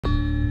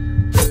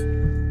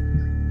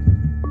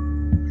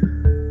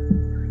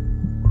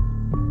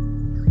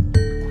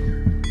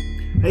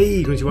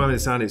Hey,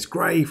 konnichiwa, it's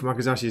Gray from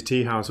Wakizashi's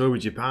Teahouse over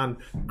in Japan.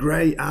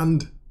 Gray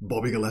and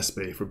Bobby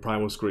Gillespie from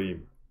Primal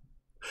Scream.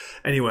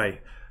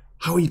 Anyway,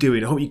 how are you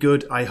doing? I hope you're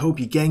good. I hope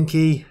you're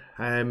Genki.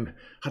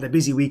 Had a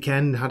busy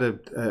weekend, had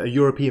a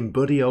European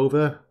buddy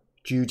over,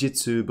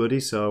 jiu-jitsu buddy,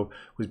 so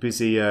was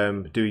busy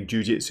doing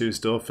jiu-jitsu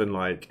stuff and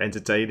like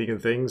entertaining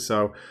and things,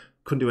 so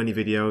couldn't do any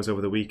videos over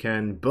the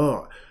weekend,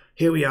 but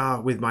here we are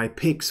with my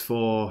picks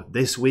for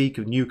this week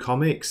of new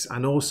comics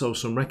and also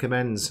some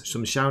recommends,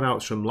 some shout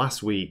outs from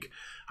last week.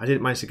 I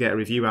didn't manage to get a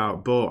review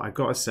out, but I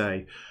gotta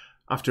say,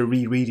 after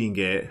rereading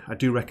it, I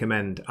do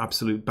recommend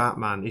Absolute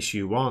Batman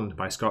issue 1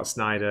 by Scott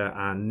Snyder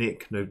and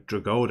Nick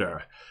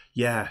Dragotta.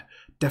 Yeah,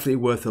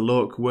 definitely worth a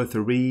look, worth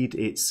a read.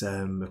 It's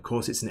of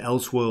course it's an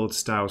Elseworld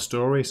style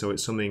story, so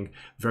it's something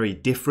very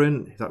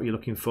different if that's what you're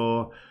looking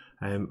for.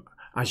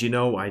 As you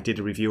know, I did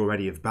a review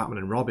already of Batman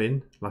and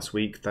Robin last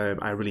week.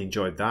 I really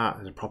enjoyed that.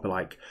 It's a proper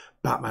like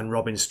Batman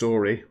Robin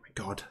story. Oh my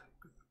God,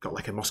 got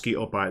like a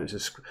mosquito bite that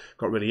just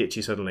got really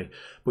itchy suddenly.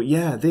 But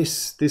yeah,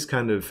 this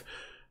kind of,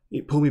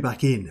 it pulled me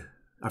back in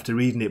after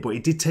reading it, but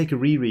it did take a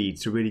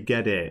reread to really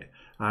get it.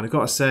 And I've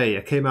got to say,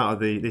 I came out of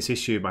this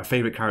issue, my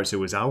favourite character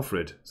was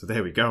Alfred. So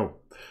there we go.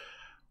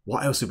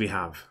 What else did we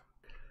have?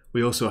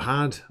 We also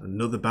had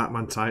another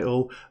Batman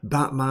title,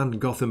 Batman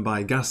Gotham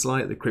by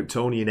Gaslight, The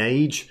Kryptonian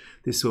Age.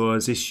 This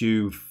was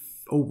issue,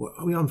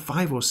 are we on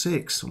 5 or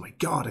 6? Oh my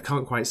God, I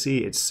can't quite see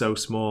it, it's so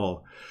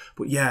small.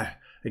 But yeah,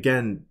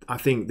 again, I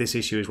think this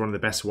issue is one of the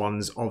best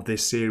ones of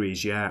this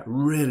series. Yeah,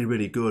 really,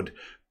 really good.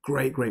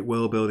 Great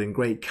world building,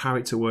 great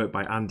character work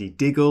by Andy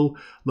Diggle.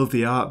 Love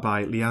the art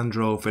by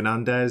Leandro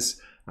Fernandez.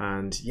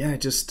 And yeah,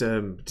 just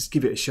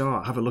give it a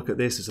shot. Have a look at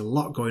this. There's a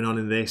lot going on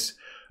in this.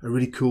 A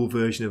really cool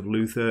version of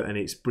Luthor, and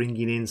it's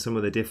bringing in some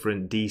of the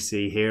different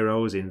DC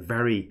heroes in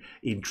very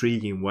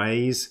intriguing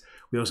ways.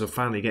 We also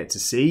finally get to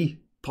see,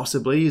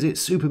 possibly, is it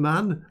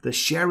Superman, the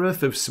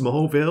sheriff of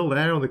Smallville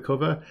there on the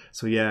cover?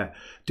 So yeah,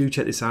 do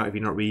check this out if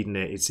you're not reading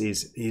it. It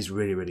is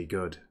really, really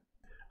good.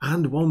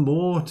 And one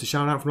more to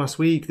shout out from last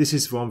week. This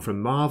is one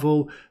from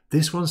Marvel.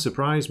 This one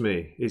surprised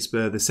me. It's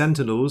The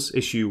Sentinels,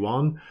 issue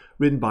 1,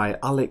 written by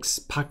Alex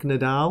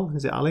Paknadal.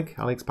 Is it Alex?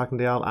 Alex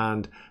Paknadal,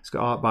 and it's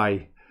got art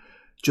by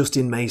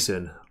Justin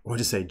Mason. I want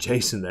to say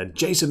Jason then.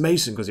 Jason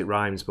Mason because it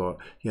rhymes, but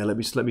yeah, let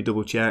me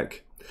double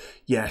check.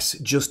 Yes,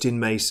 Justin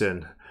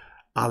Mason,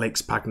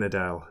 Alex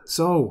Paknadal.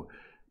 So,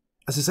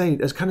 as I say, I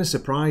was kind of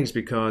surprised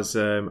because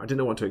I didn't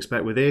know what to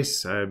expect with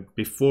this.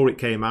 Before it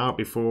came out,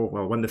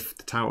 when the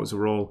titles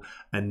were all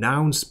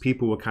announced,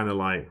 people were kind of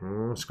like,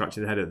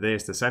 scratching their head at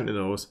this. The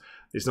Sentinels,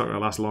 it's not going to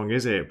last long,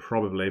 is it?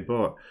 Probably,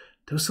 but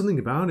there was something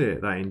about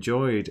it that I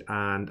enjoyed,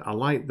 and I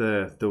liked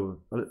I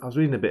was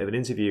reading a bit of an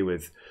interview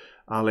with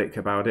Alex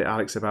about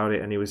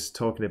it, and he was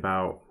talking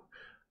about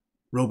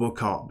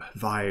RoboCop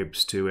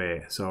vibes to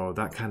it. So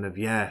that kind of,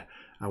 yeah.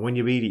 And when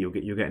you read it, you'll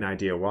get an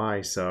idea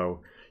why.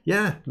 So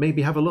yeah,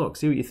 maybe have a look,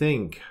 see what you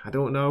think. I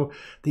don't know.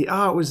 The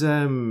art was,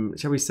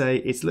 shall we say,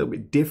 it's a little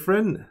bit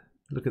different.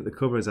 Look at the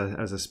cover as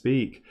I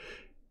speak.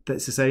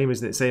 That's the same,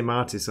 isn't it? Same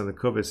artist on the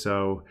cover.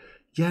 So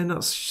yeah,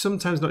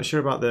 sometimes not sure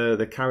about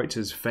the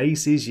characters'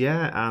 faces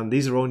yet. And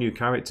these are all new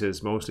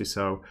characters mostly,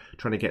 so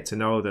trying to get to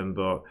know them.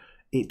 But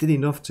it did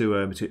enough to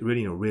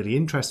really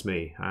interest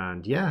me,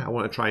 and yeah, I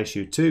want to try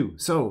issue 2.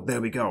 So there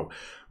we go.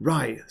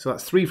 Right, so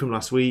that's 3 from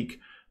last week.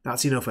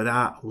 That's enough of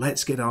that.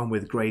 Let's get on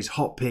with Gray's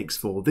hot picks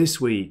for this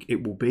week.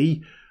 It will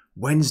be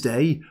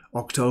Wednesday,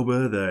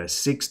 October the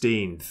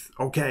 16th.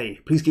 Okay,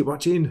 please keep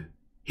watching.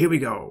 Here we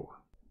go.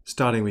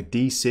 Starting with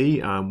DC,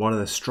 and one of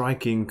the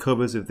striking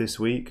covers of this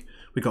week,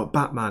 we got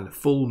Batman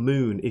Full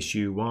Moon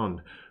issue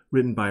 1,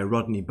 written by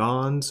Rodney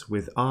Barnes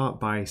with art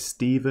by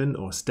Steven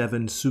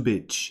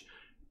Subic.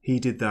 He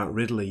did that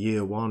Riddler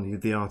year 1, he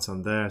did the art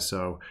on there,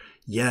 so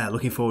yeah,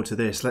 looking forward to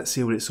this. Let's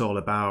see what it's all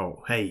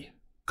about. Hey,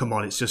 come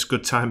on, it's just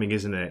good timing,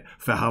 isn't it,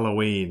 for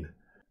Halloween.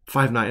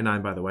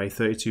 $5.99 by the way,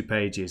 32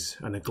 pages,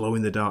 and a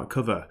glow-in-the-dark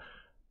cover.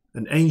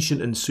 An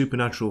ancient and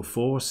supernatural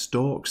force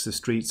stalks the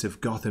streets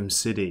of Gotham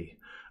City.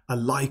 A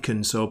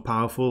lichen so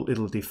powerful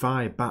it'll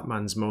defy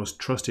Batman's most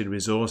trusted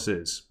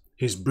resources,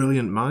 his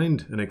brilliant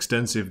mind and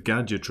extensive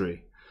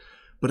gadgetry.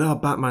 But are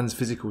Batman's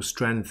physical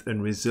strength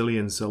and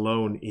resilience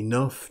alone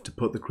enough to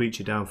put the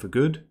creature down for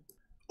good?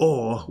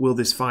 Or will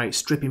this fight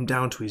strip him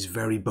down to his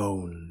very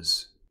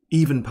bones?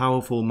 Even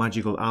powerful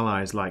magical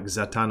allies like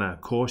Zatanna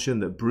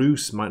caution that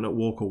Bruce might not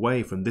walk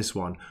away from this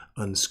one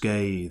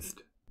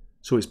unscathed.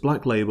 So it's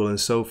Black Label, and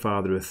so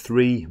far there are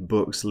 3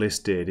 books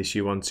listed,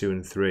 issue 1, 2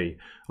 and 3,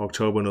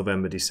 October,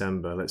 November,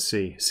 December. Let's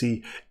see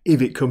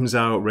if it comes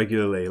out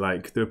regularly.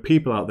 Like, there are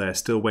people out there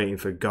still waiting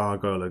for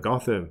Gargoyle of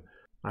Gotham.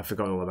 I've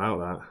forgotten all about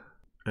that.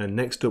 And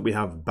next up we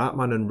have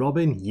Batman and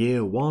Robin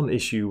Year 1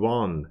 Issue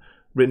 1,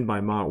 written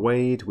by Mark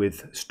Waid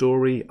with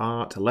story,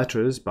 art,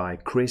 letters by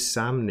Chris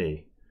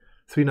Samney.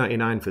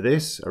 $3.99 for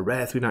this, a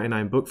rare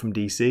 $3.99 book from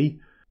DC.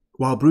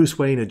 While Bruce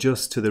Wayne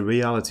adjusts to the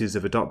realities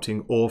of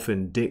adopting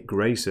orphan Dick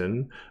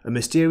Grayson, a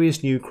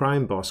mysterious new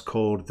crime boss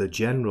called the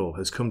General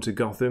has come to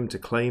Gotham to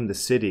claim the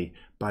city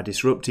by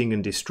disrupting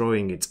and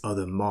destroying its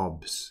other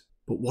mobs.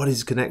 But what is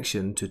his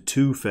connection to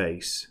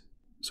Two-Face?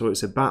 So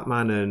it's a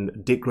Batman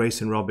and Dick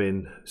Grayson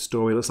Robin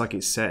story. It looks like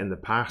it's set in the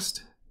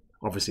past.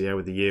 Obviously, yeah,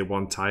 with the year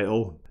 1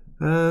 title.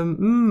 I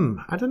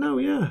don't know,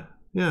 yeah.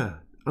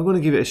 I'm going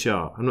to give it a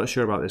shot. I'm not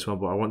sure about this one,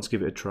 but I want to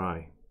give it a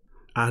try.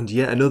 And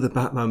yet another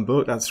Batman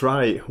book, that's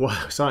right.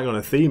 Wow, starting on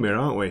a theme here,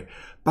 aren't we?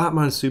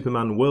 Batman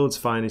Superman World's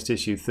Finest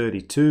issue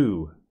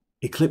 32.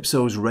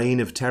 Eclipso's reign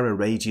of terror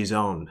rages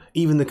on.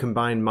 Even the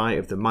combined might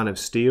of the Man of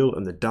Steel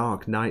and the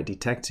Dark Knight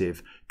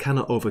detective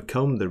cannot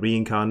overcome the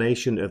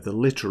reincarnation of the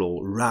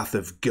literal wrath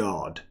of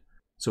God.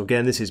 So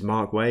again, this is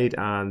Mark Waid,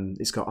 and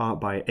it's got art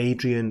by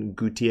Adrian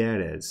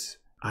Gutierrez.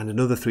 And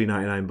another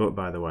 $3.99 book,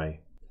 by the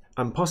way.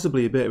 And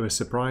possibly a bit of a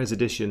surprise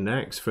edition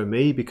next for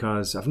me,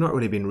 because I've not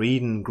really been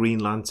reading Green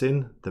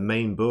Lantern, the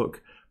main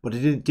book, but I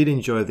did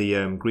enjoy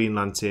the Green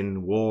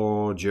Lantern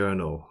War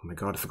Journal. Oh my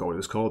god, I forgot what it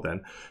was called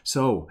then.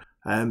 So,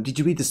 did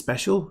you read the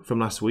special from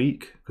last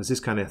week? Because this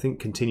kind of, I think,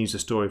 continues the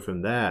story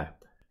from there.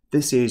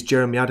 This is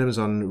Jeremy Adams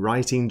on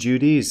writing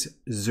duties,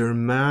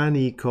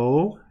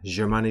 Germanico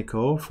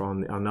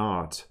on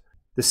art.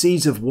 The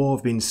seeds of war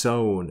have been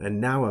sown,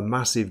 and now a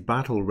massive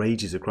battle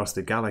rages across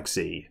the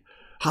galaxy.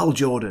 Hal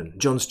Jordan,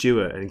 Jon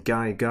Stewart, and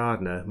Guy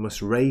Gardner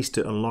must race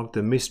to unlock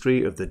the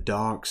mystery of the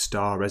Dark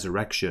Star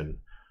Resurrection,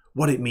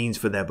 what it means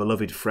for their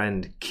beloved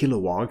friend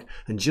Kilowog,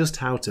 and just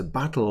how to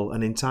battle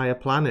an entire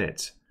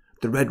planet.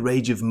 The red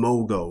rage of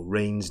Mogo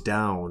rains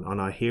down on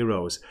our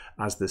heroes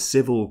as the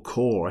civil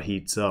core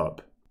heats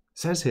up. It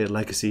says here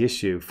Legacy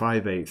issue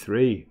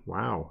 583.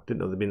 Wow, didn't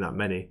know there'd been that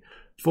many.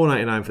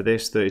 $4.99 for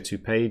this, 32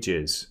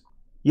 pages.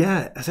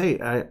 Yeah,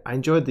 I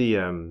enjoyed the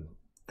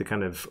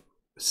kind of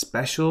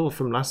special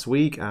from last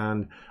week,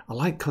 and I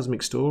like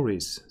cosmic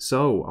stories,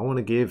 so I want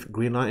to give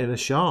Green Lantern a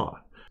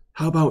shot.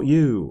 How about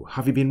you?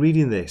 Have you been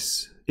reading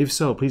this? If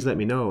so, please let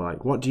me know.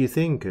 Like, what do you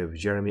think of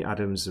Jeremy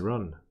Adams'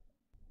 run?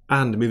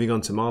 And moving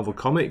on to Marvel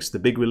Comics, the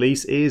big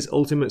release is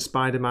Ultimate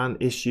Spider-Man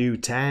issue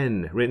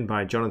 10, written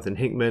by Jonathan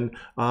Hickman,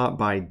 art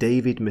by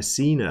David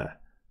Messina.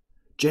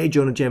 J.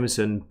 Jonah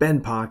Jameson,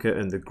 Ben Parker,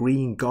 and the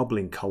Green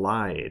Goblin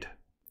collide.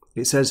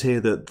 It says here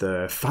that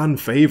the fan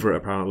favourite,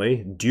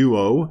 apparently,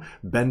 duo,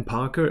 Ben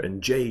Parker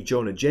and J.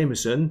 Jonah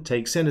Jameson,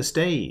 take centre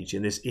stage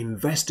in this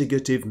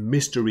investigative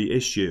mystery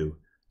issue.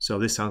 So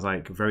this sounds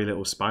like very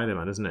little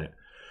Spider-Man, doesn't it?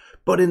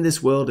 But in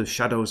this world of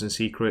shadows and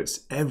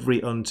secrets,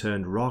 every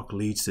unturned rock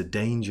leads to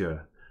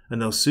danger,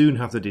 and they'll soon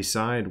have to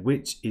decide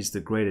which is the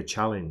greater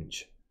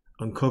challenge,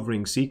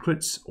 uncovering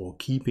secrets or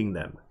keeping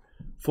them.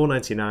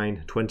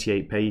 $4.99,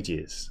 28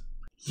 pages.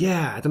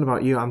 Yeah, I don't know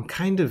about you, I'm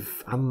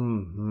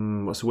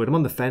what's the word? I'm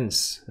on the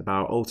fence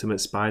about Ultimate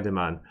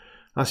Spider-Man.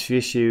 Last few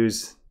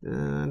issues,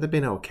 they've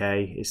been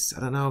okay. I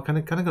don't know, kind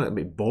of got a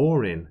bit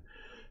boring.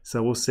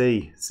 So we'll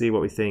see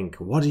what we think.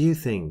 What do you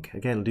think?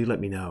 Again, do let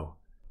me know.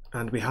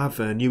 And we have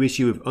a new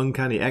issue of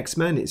Uncanny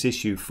X-Men. It's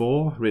issue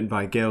 4, written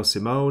by Gail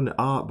Simone,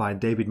 art by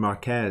David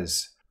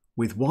Marquez.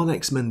 With one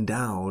X-Men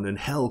down and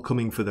hell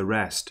coming for the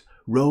rest,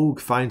 Rogue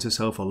finds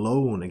herself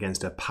alone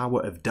against a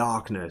power of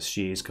darkness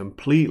she is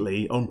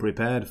completely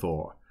unprepared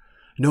for.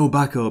 No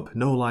backup,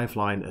 no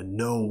lifeline, and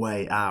no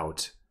way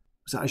out.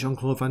 Was that a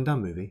Jean-Claude Van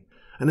Damme movie?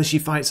 And as she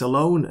fights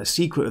alone, a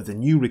secret of the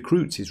new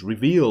recruits is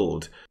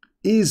revealed.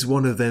 Is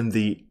one of them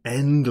the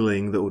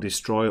Endling that will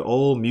destroy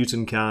all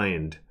mutant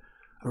kind?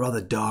 A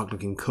rather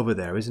dark-looking cover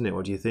there, isn't it?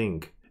 What do you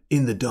think?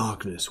 In the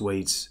darkness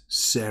waits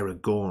Sarah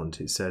Gaunt,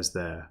 it says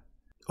there.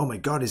 Oh my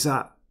god, is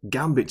that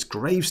Gambit's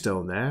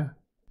gravestone there?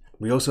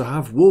 We also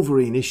have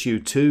Wolverine issue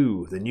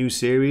 2, the new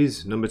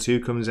series, number 2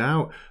 comes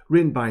out,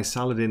 written by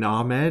Saladin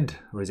Ahmed,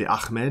 or is it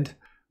Ahmed?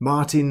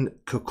 Martin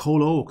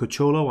Coccolo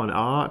on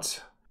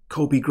art.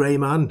 Kobe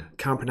Grayman,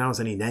 can't pronounce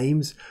any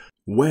names.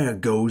 Where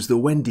goes the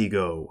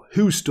Wendigo?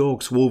 Who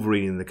stalks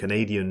Wolverine in the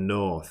Canadian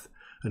North?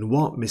 And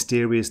what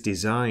mysterious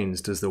designs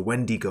does the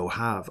Wendigo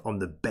have on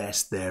the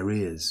best there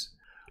is?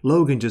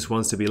 Logan just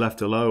wants to be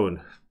left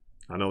alone.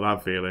 I know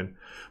that feeling.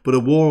 But a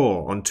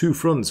war on two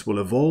fronts will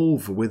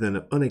evolve with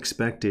an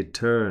unexpected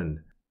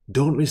turn.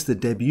 Don't miss the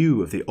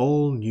debut of the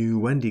all-new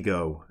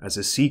Wendigo, as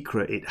a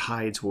secret it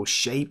hides will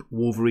shape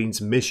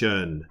Wolverine's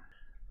mission.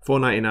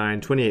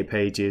 $4.99, 28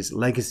 pages,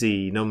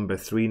 Legacy number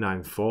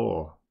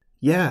 394.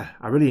 Yeah,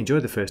 I really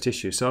enjoyed the first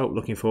issue, so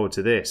looking forward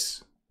to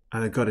this.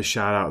 And I've got to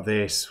shout out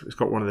this. It's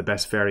got one of the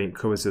best variant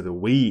covers of the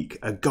week.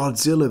 A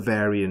Godzilla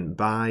variant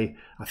by,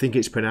 I think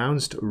it's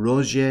pronounced,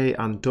 Roger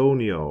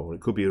Antonio.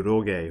 It could be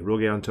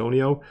Roger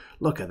Antonio.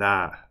 Look at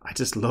that. I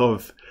just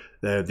love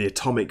the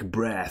atomic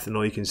breath, and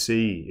all you can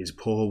see is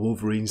poor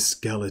Wolverine's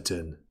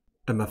skeleton.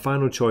 And my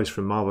final choice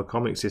from Marvel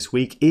Comics this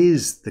week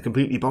is the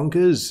completely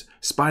bonkers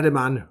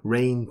Spider-Man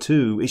Reign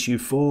 2 issue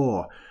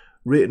 4.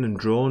 Written and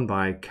drawn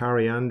by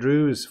Carrie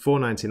Andrews.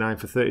 $4.99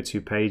 for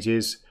 32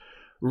 pages.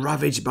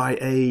 Ravaged by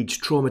age,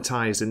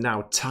 traumatized and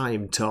now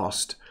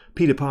time-tossed,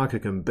 Peter Parker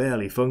can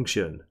barely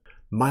function.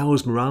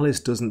 Miles Morales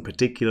doesn't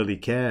particularly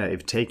care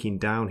if taking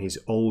down his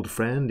old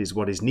friend is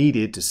what is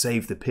needed to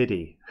save the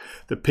pity.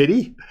 The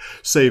pity?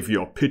 Save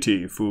your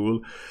pity,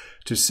 fool.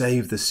 To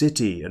save the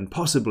city and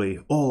possibly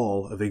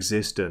all of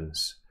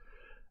existence.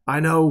 I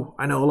know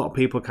a lot of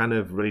people kind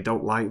of really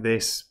don't like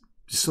this.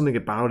 Just something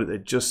about it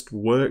that just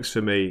works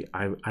for me.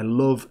 I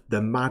love the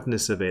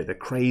madness of it, the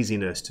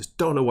craziness. Just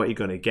don't know what you're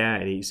going to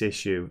get in each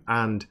issue.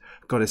 And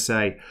I've got to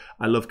say,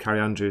 I love Carrie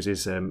Andrews'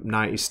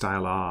 90s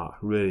style art.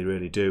 Really,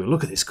 really do.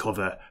 Look at this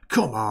cover.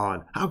 Come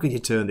on. How can you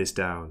turn this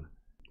down?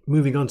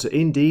 Moving on to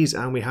indies,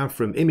 and we have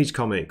from Image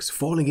Comics,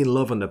 Falling in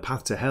Love on the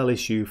Path to Hell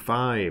issue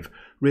 5.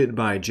 Written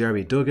by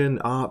Jerry Duggan,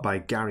 art by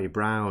Gary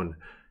Brown.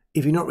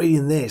 If you're not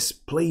reading this,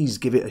 please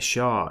give it a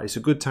shot. It's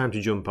a good time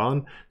to jump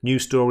on. New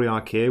story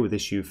arc here with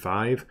issue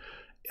 5.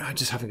 I'm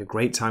just having a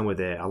great time with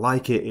it. I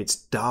like it. It's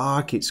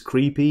dark, it's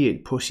creepy,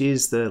 it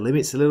pushes the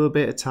limits a little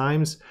bit at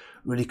times.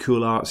 Really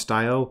cool art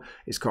style.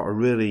 It's got a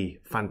really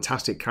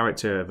fantastic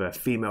character of a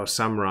female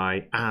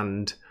samurai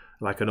and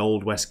like an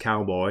old West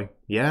cowboy.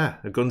 Yeah,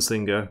 a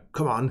gunslinger.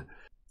 Come on.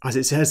 As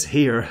it says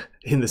here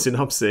in the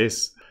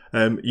synopsis,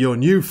 your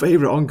new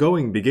favourite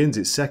ongoing begins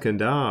its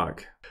second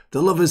arc.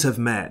 The lovers have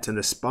met and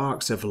the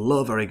sparks of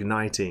love are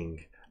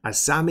igniting. As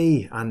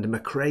Sammy and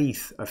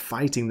McCraith are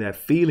fighting their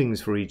feelings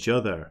for each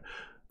other,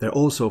 they're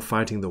also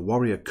fighting the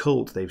warrior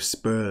cult they've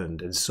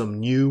spurned and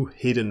some new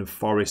hidden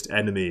forest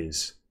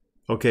enemies.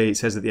 Okay, it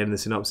says at the end of the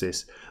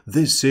synopsis,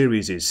 this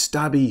series is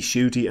stabby,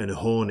 shooty and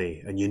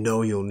horny, and you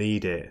know you'll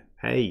need it.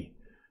 Hey,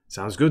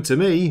 sounds good to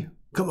me.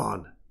 Come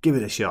on, give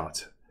it a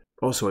shot.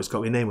 Also, it's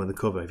got my name on the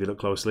cover if you look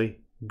closely.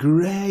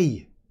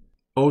 Grey!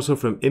 Also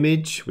from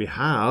Image, we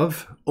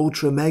have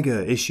Ultra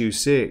Mega issue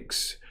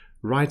 6.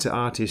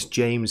 Writer-artist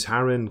James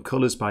Harron,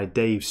 colours by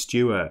Dave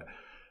Stewart.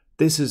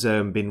 This has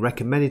been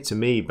recommended to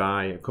me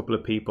by a couple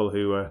of people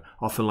who are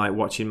often like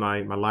watching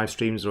my live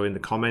streams or in the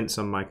comments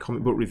on my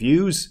comic book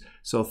reviews.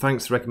 So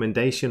thanks for the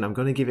recommendation. I'm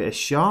going to give it a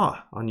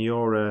shot on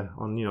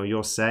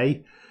your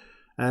say.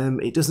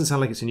 It doesn't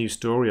sound like it's a new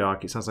story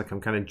arc. It sounds like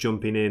I'm kind of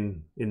jumping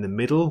in the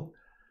middle.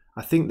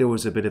 I think there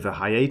was a bit of a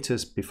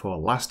hiatus before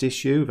last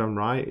issue, if I'm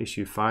right,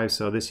 issue 5.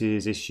 So this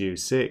is issue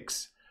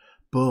 6.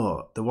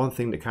 But the one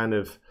thing that kind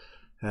of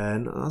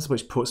not so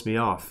much puts me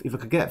off. If I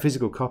could get a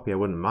physical copy, I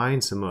wouldn't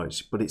mind so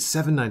much. But it's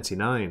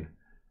 $7.99,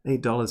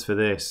 $8 for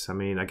this. I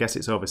mean, I guess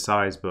it's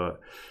oversized, but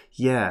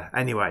yeah.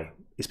 Anyway,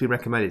 it's been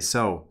recommended.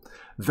 So,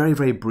 very,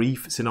 very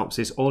brief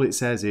synopsis. All it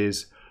says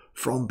is,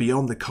 from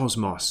beyond the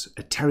cosmos,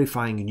 a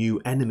terrifying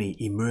new enemy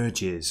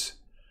emerges.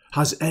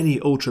 Has any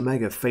Ultra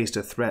Mega faced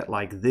a threat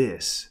like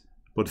this?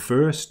 But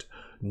first,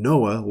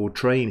 Noah will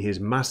train his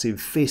massive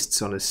fists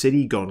on a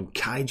city gone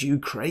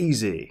kaiju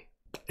crazy.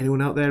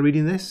 Anyone out there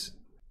reading this?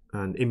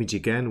 And Image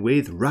again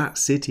with Rat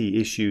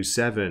City issue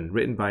 7,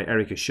 written by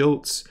Erica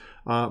Schultz,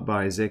 art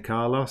by Zé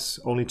Carlos,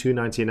 only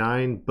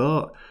 $2.99.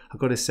 But I've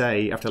got to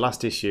say, after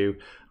last issue,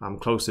 I'm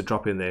close to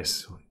dropping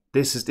this.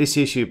 This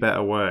issue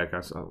better work.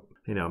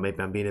 Maybe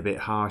I'm being a bit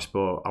harsh,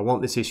 but I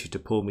want this issue to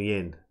pull me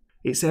in.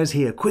 It says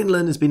here,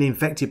 Quinlan has been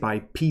infected by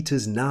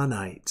Peter's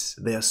nanites.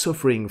 They are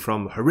suffering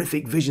from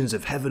horrific visions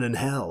of heaven and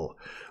hell,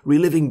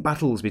 reliving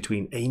battles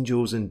between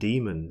angels and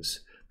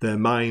demons. Their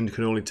mind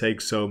can only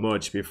take so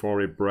much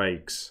before it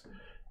breaks.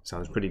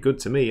 Sounds pretty good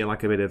to me. I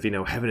like a bit of,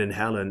 heaven and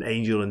hell and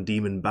angel and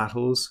demon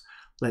battles.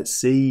 Let's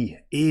see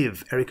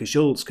if Erica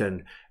Schultz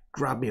can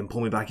grab me and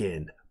pull me back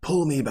in.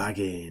 Pull me back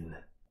in.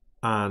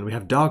 And we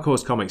have Dark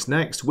Horse Comics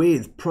next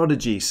with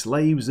Prodigy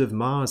Slaves of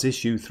Mars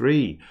issue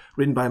 3.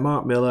 Written by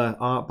Mark Miller,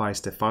 art by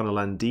Stefano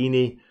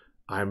Landini.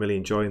 I'm really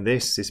enjoying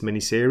this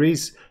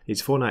miniseries.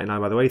 It's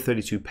 $4.99 by the way,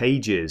 32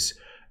 pages.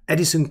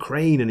 Edison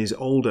Crane and his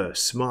older,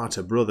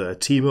 smarter brother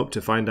team up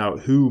to find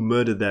out who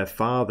murdered their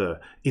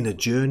father in a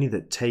journey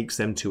that takes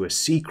them to a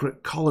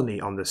secret colony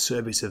on the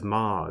surface of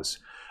Mars.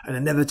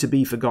 An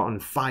never-to-be-forgotten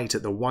fight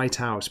at the White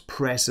House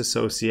Press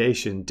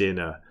Association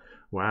dinner.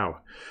 Wow.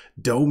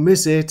 Don't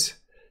miss it.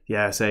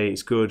 Yeah, I say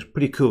it's good.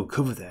 Pretty cool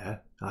cover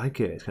there. I like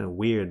it. It's kind of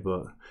weird,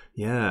 but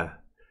yeah.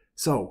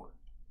 So,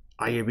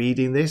 are you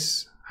reading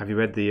this? Have you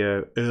read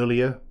the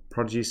earlier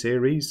Prodigy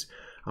series?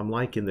 I'm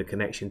liking the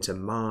connection to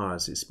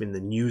Mars. It's been the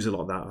news a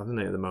lot of that, hasn't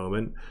it, at the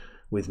moment?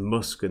 With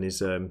Musk and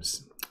his,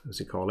 what's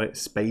he call it?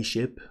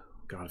 Spaceship.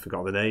 God, I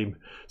forgot the name.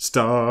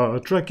 Star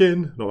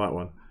Trekking. Not that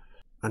one.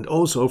 And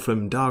also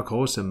from Dark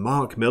Horse and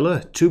Mark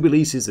Miller, 2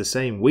 releases the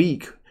same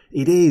week.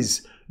 It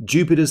is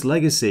Jupiter's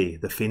Legacy,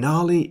 the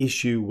finale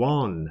issue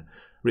 1.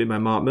 Written by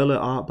Mark Miller,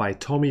 art by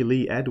Tommy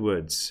Lee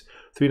Edwards.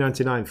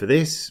 $3.99 for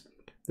this.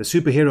 The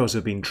superheroes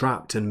have been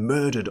trapped and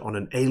murdered on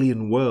an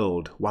alien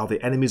world, while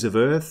the enemies of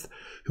Earth,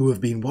 who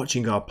have been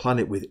watching our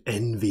planet with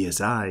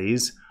envious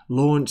eyes,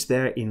 launch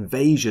their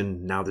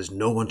invasion. Now there's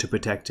no one to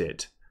protect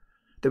it.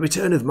 The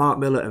return of Mark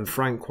Miller and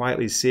Frank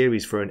Quitely's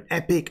series for an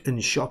epic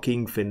and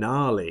shocking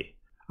finale.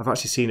 I've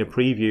actually seen a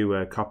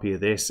preview copy of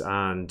this,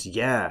 and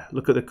yeah,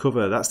 look at the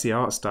cover. That's the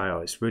art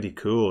style. It's really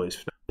cool.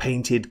 It's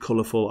painted,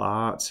 colourful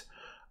art.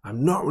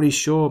 I'm not really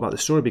sure about the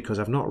story because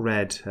I've not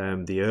read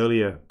the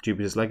earlier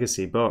Jupiter's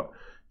Legacy, but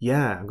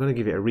yeah, I'm going to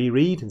give it a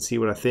reread and see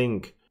what I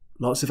think.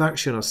 Lots of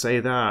action, I'll say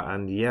that,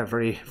 and yeah,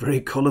 very,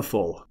 very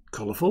colourful.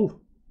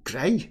 Colourful?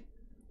 Grey?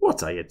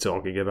 What are you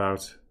talking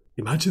about?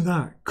 Imagine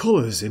that.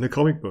 Colours in a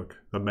comic book.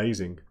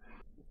 Amazing.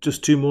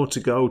 Just 2 more to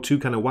go. 2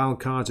 kind of wild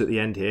cards at the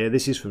end here.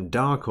 This is from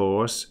Dark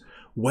Horse.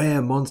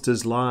 Where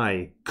Monsters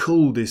Lie,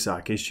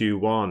 Cul-de-sac issue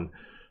 1.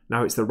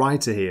 Now it's the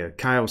writer here,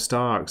 Kyle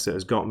Starks, that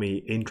has got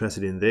me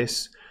interested in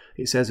this.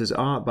 It says there's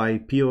art by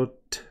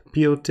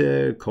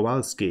Piotr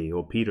Kowalski,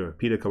 or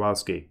Peter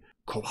Kowalski.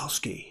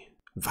 Kowalski,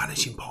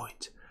 Vanishing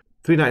Point.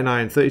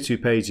 $3.99, 32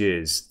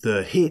 pages.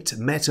 The hit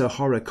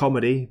meta-horror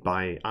comedy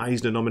by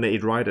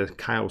Eisner-nominated writer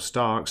Kyle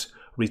Starks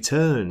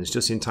returns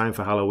just in time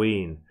for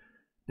Halloween.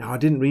 Now, I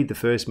didn't read the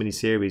first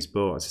miniseries,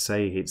 but as I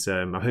say, it's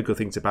I've heard good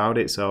things about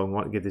it, so I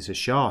want to give this a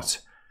shot.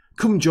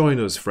 Come join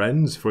us,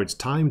 friends, for it's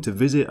time to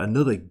visit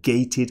another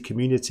gated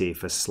community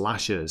for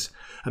slashers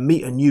and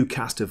meet a new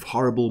cast of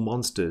horrible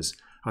monsters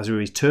as we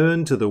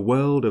return to the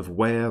world of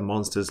Where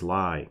Monsters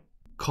Lie.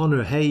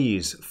 Connor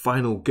Hayes,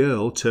 final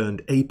girl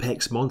turned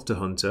apex monster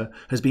hunter,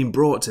 has been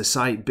brought to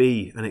Site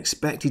B and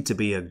expected to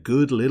be a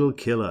good little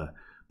killer.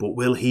 But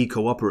will he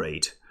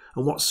cooperate?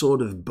 And what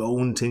sort of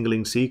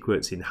bone-tingling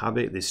secrets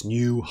inhabit this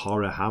new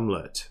horror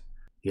hamlet?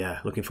 Yeah,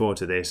 looking forward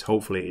to this.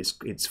 Hopefully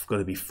it's going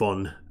to be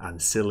fun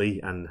and silly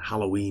and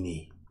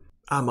Halloweeny.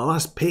 And my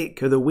last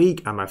pick of the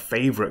week, and my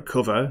favourite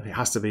cover, it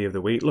has to be of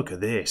the week, look at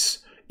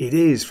this. It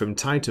is from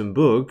Titan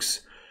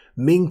Books,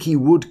 Minky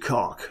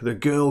Woodcock, The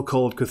Girl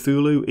Called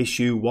Cthulhu,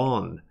 Issue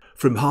 1.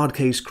 From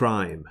Hardcase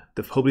Crime,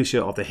 the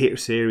publisher of the hit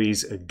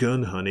series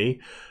Gun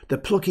Honey, the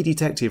plucky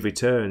detective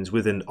returns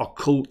with an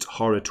occult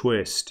horror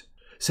twist.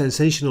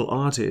 Sensational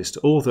artist,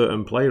 author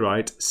and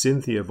playwright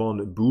Cynthia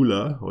von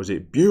Bühler, or is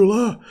it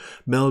Bueller,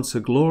 melds her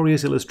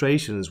glorious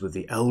illustrations with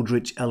the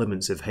eldritch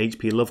elements of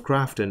H.P.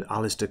 Lovecraft and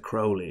Aleister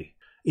Crowley.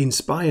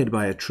 Inspired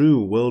by a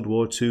true World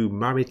War II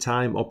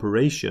maritime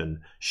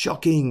operation,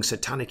 shocking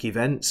satanic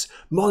events,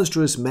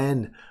 monstrous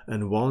men,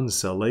 and one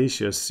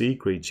salacious sea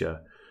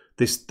creature,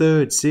 this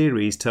third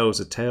series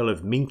tells a tale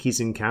of Minky's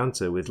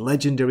encounter with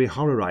legendary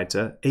horror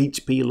writer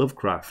H.P.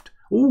 Lovecraft.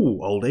 Ooh,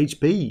 old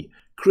H.P.,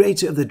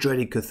 creator of the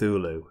dreaded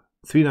Cthulhu.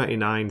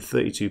 $3.99,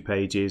 32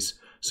 pages,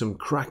 some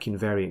cracking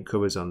variant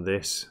covers on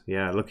this.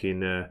 Yeah,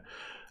 looking,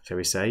 shall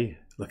we say,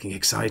 looking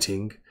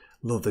exciting.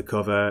 Love the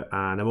cover,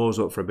 and I'm always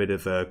up for a bit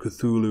of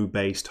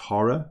Cthulhu-based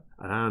horror.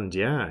 And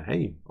yeah,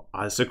 hey,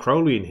 Aleister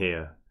Crowley in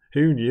here.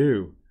 Who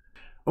knew?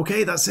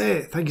 Okay, that's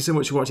it. Thank you so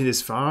much for watching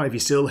this far. If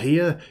you're still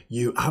here,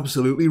 you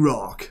absolutely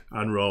rock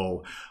and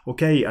roll.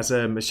 Okay, as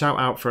a shout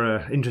out for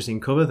an interesting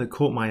cover that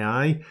caught my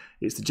eye,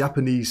 it's the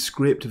Japanese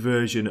script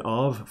version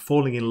of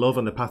Falling in Love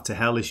on the Path to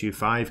Hell, issue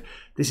 5.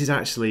 This is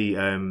actually,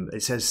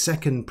 it says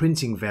second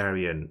printing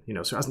variant,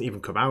 so it hasn't even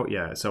come out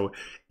yet. So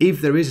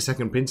if there is a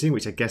second printing,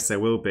 which I guess there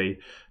will be,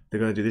 they're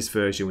going to do this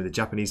version with the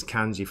Japanese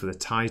kanji for the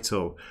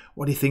title.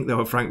 What do you think though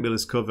of Frank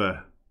Miller's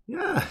cover?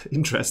 Yeah,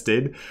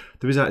 interested.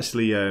 There is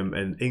actually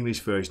an English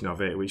version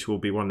of it, which will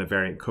be one of the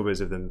variant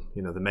covers of the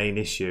main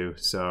issue.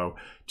 So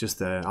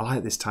just I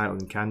like this title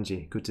in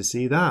kanji. Good to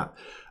see that.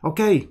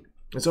 Okay,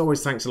 as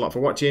always, thanks a lot for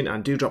watching,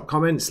 and do drop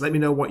comments. Let me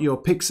know what your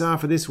picks are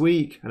for this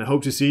week, and I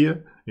hope to see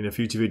you in a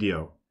future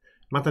video.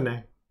 Mata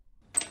ne.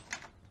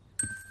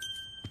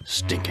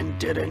 Stinking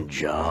dead-end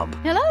job.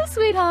 Hello,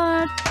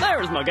 sweetheart.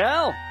 There's my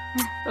gal.